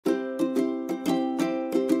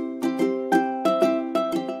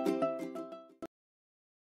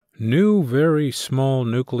New, very small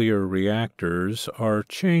nuclear reactors are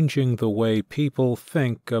changing the way people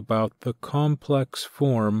think about the complex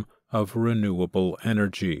form of renewable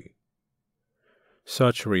energy.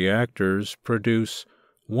 Such reactors produce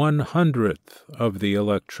 1/100th of the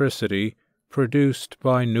electricity produced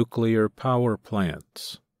by nuclear power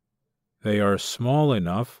plants. They are small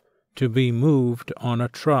enough to be moved on a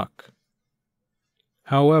truck.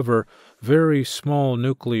 However, very small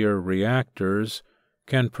nuclear reactors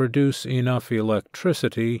can produce enough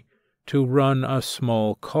electricity to run a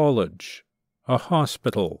small college, a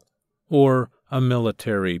hospital, or a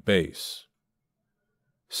military base.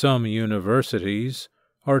 Some universities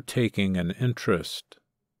are taking an interest.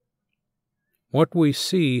 What we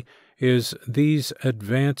see is these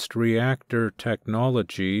advanced reactor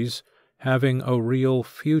technologies having a real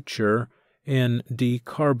future in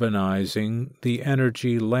decarbonizing the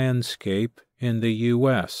energy landscape in the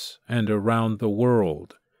U.S. and around the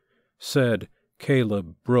world, said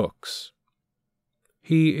Caleb Brooks.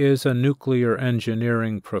 He is a nuclear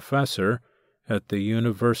engineering professor at the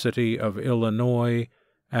University of Illinois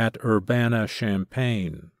at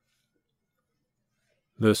Urbana-Champaign.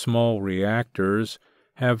 The small reactors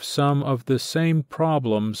have some of the same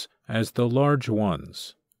problems as the large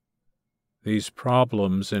ones. These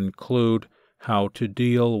problems include how to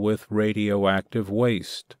deal with radioactive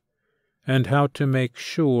waste and how to make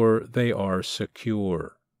sure they are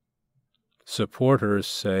secure. Supporters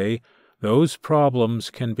say those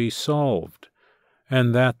problems can be solved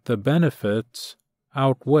and that the benefits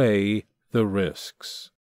outweigh the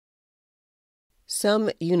risks.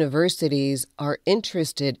 Some universities are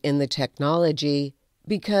interested in the technology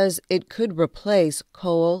because it could replace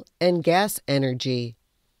coal and gas energy.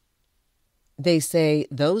 They say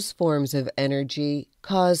those forms of energy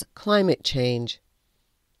cause climate change.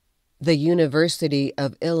 The University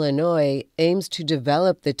of Illinois aims to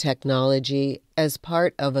develop the technology as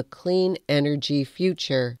part of a clean energy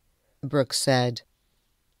future, Brooks said.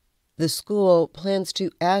 The school plans to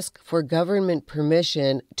ask for government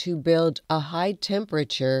permission to build a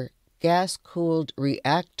high-temperature, gas-cooled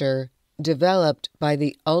reactor developed by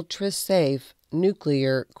the ultra-safe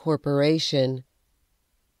Nuclear Corporation.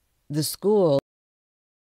 The school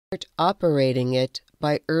will start operating it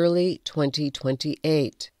by early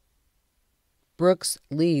 2028. Brooks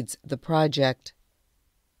leads the project.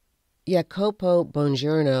 Jacopo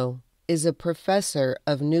Bongiorno is a professor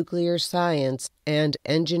of nuclear science and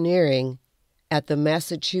engineering at the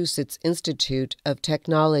Massachusetts Institute of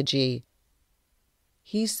Technology.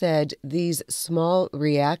 He said these small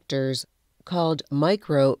reactors, called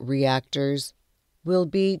microreactors, will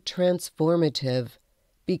be transformative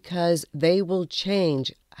because they will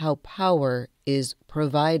change how power is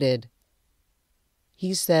provided.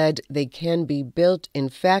 He said they can be built in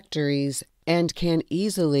factories and can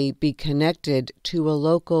easily be connected to a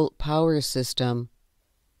local power system.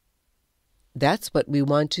 That's what we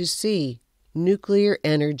want to see, nuclear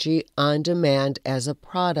energy on demand as a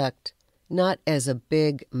product, not as a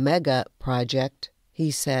big mega project, he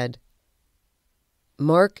said.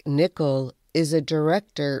 Mark Nickel is a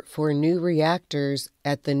director for new reactors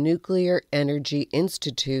at the Nuclear Energy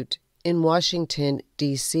Institute in Washington,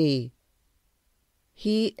 D.C.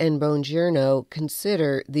 He and Bongiorno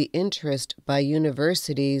consider the interest by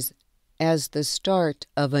universities as the start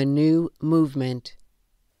of a new movement.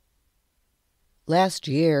 Last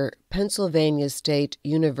year, Pennsylvania State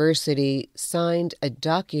University signed a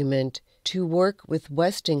document to work with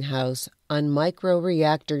Westinghouse on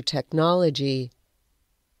microreactor technology.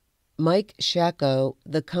 Mike Shacko,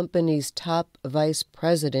 the company's top vice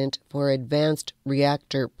president for advanced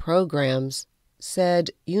reactor programs, said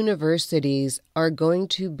universities are going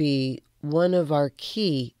to be one of our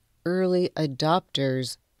key early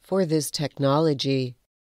adopters for this technology.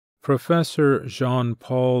 Professor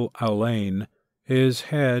Jean-Paul Allain is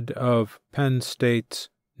head of Penn State's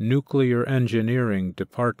Nuclear Engineering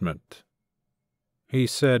Department. He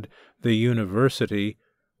said the university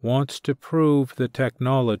wants to prove the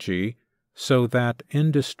technology so that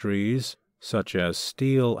industries such as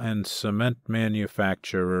steel and cement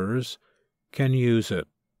manufacturers can use it.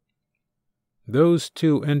 Those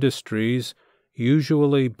two industries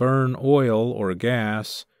usually burn oil or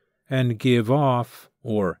gas and give off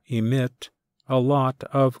or emit a lot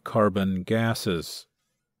of carbon gases.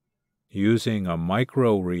 Using a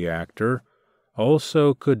microreactor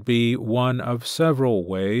also could be one of several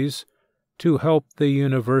ways to help the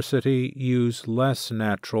university use less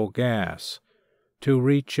natural gas to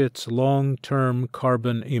reach its long-term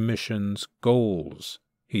carbon emissions goals,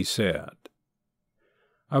 he said.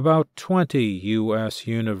 About 20 U.S.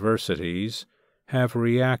 universities have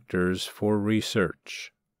reactors for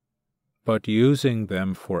research. but using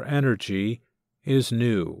them for energy is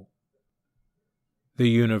new. The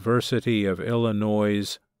University of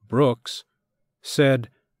Illinois' Brooks said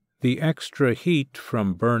the extra heat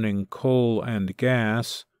from burning coal and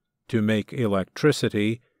gas to make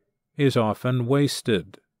electricity is often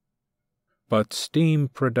wasted. But steam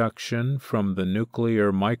production from the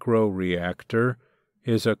nuclear microreactor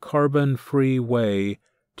is a carbon-free way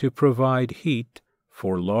to provide heat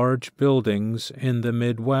for large buildings in the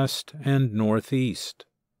Midwest and Northeast.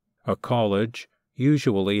 A college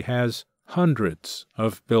usually has hundreds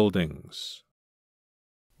of buildings.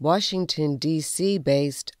 Washington,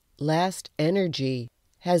 D.C.-based Last Energy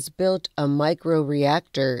has built a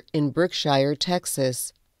microreactor in Brookshire,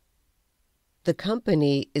 Texas. The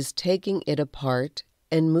company is taking it apart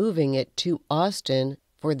and moving it to Austin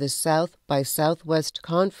for the South by Southwest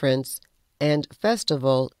Conference and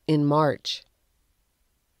Festival in March.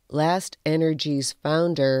 Last Energy's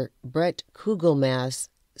founder, Brett Kugelmass,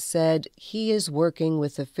 said he is working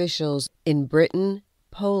with officials in Britain,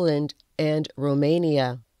 Poland, and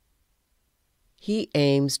Romania. He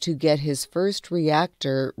aims to get his first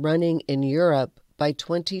reactor running in Europe by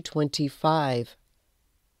 2025.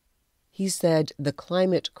 He said the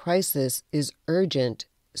climate crisis is urgent,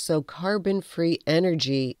 so carbon-free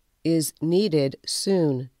energy is needed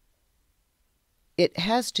soon. It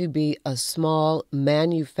has to be a small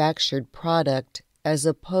manufactured product as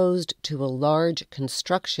opposed to a large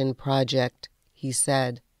construction project, he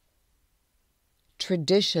said.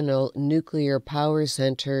 Traditional nuclear power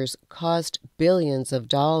centers cost billions of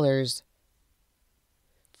dollars.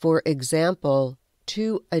 For example,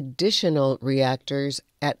 2 additional reactors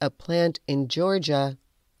at a plant in Georgia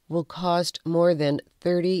will cost more than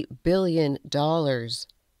 $30 billion.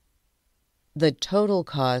 The total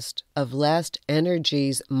cost of Last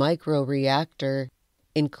Energy's microreactor,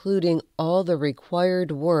 including all the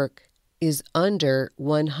required work, is under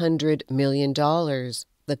 $100 million,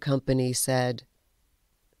 the company said.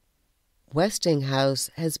 Westinghouse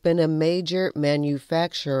has been a major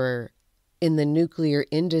manufacturer in the nuclear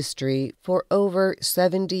industry for over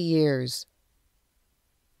 70 years.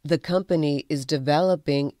 The company is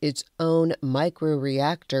developing its own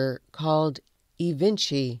microreactor called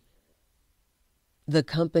eVinci. The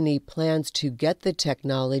company plans to get the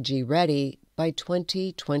technology ready by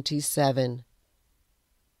 2027.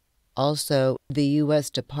 Also, the U.S.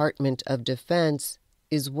 Department of Defense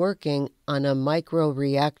is working on a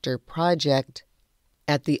microreactor project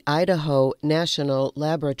at the Idaho National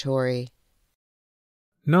Laboratory.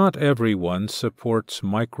 Not everyone supports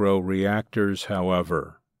microreactors,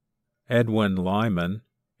 however. Edwin Lyman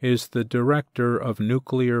is the Director of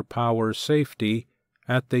Nuclear Power Safety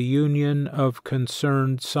at the Union of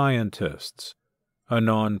Concerned Scientists, a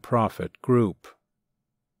non-profit group.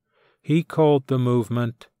 He called the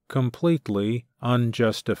movement completely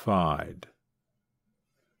unjustified.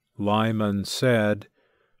 Lyman said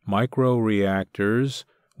microreactors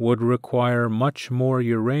would require much more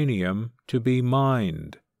uranium to be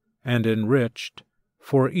mined and enriched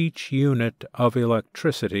for each unit of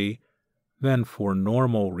electricity than for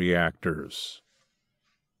normal reactors.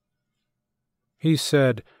 He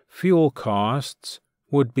said fuel costs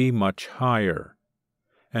would be much higher,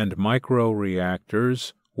 and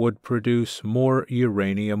microreactors would produce more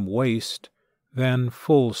uranium waste than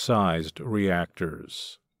full-sized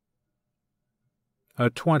reactors. A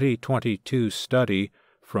 2022 study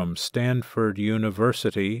from Stanford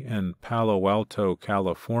University in Palo Alto,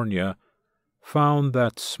 California, found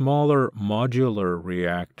that smaller modular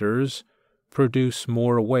reactors produce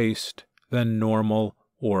more waste than normal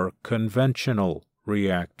or conventional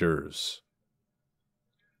reactors.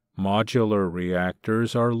 Modular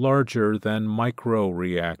reactors are larger than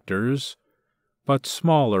microreactors, but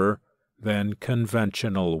smaller than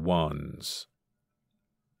conventional ones.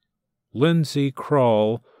 Lindsay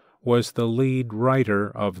Kroll was the lead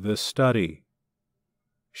writer of the study.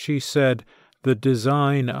 She said the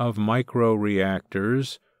design of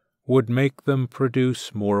microreactors would make them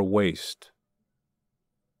produce more waste.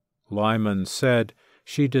 Lyman said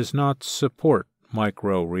she does not support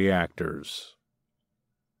microreactors.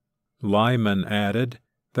 Lyman added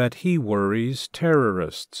that he worries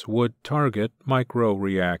terrorists would target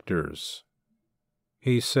microreactors.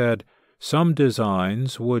 He said some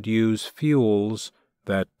designs would use fuels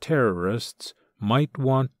that terrorists might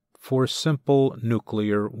want for simple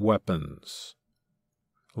nuclear weapons.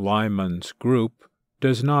 Lyman's group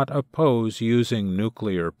does not oppose using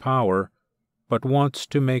nuclear power, but wants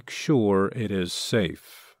to make sure it is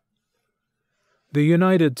safe. The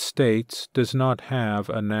United States does not have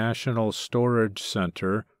a national storage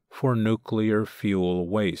center for nuclear fuel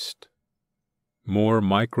waste. More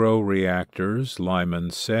microreactors,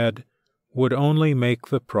 Lyman said, would only make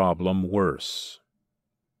the problem worse.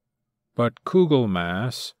 But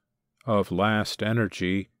Kugelmass, of Last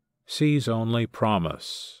Energy, sees only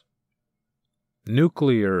promise.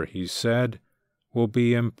 Nuclear, he said, will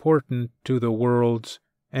be important to the world's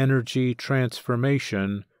energy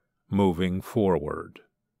transformation moving forward.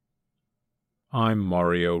 I'm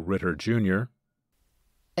Mario Ritter, Jr.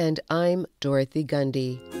 And I'm Dorothy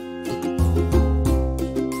Gundy.